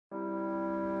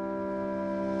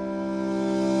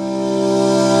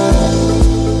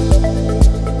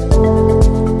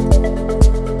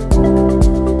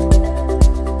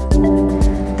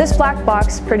black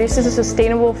box produces a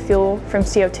sustainable fuel from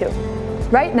CO2.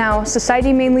 Right now,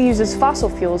 society mainly uses fossil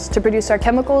fuels to produce our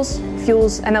chemicals,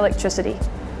 fuels, and electricity.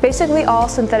 Basically all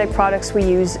synthetic products we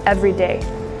use every day.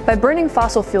 By burning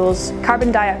fossil fuels,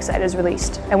 carbon dioxide is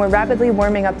released, and we're rapidly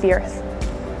warming up the Earth.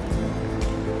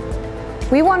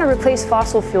 We want to replace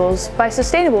fossil fuels by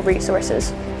sustainable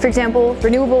resources, for example,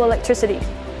 renewable electricity.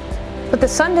 But the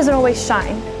sun doesn't always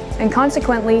shine, and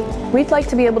consequently, we'd like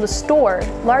to be able to store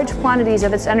large quantities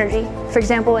of its energy, for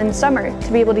example in summer,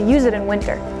 to be able to use it in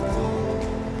winter.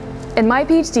 In my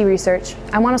PhD research,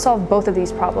 I want to solve both of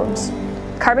these problems: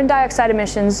 carbon dioxide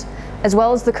emissions, as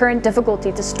well as the current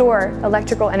difficulty to store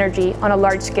electrical energy on a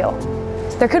large scale.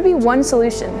 There could be one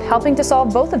solution helping to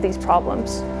solve both of these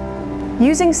problems: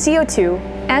 using CO2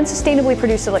 and sustainably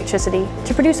produced electricity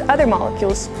to produce other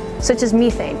molecules, such as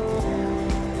methane.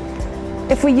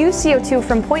 If we use CO2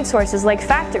 from point sources like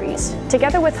factories,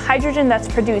 together with hydrogen that's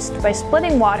produced by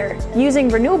splitting water using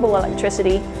renewable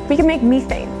electricity, we can make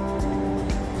methane.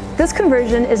 This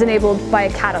conversion is enabled by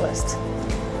a catalyst.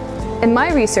 In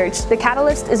my research, the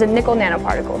catalyst is a nickel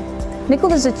nanoparticle.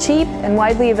 Nickel is a cheap and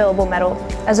widely available metal,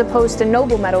 as opposed to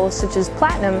noble metals such as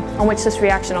platinum, on which this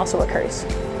reaction also occurs.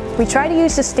 We try to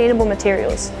use sustainable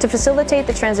materials to facilitate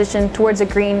the transition towards a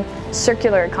green,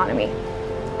 circular economy.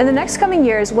 In the next coming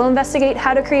years, we'll investigate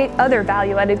how to create other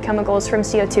value-added chemicals from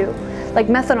CO2, like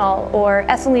methanol or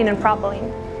ethylene and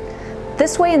propylene.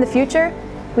 This way, in the future,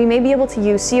 we may be able to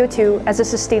use CO2 as a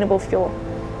sustainable fuel.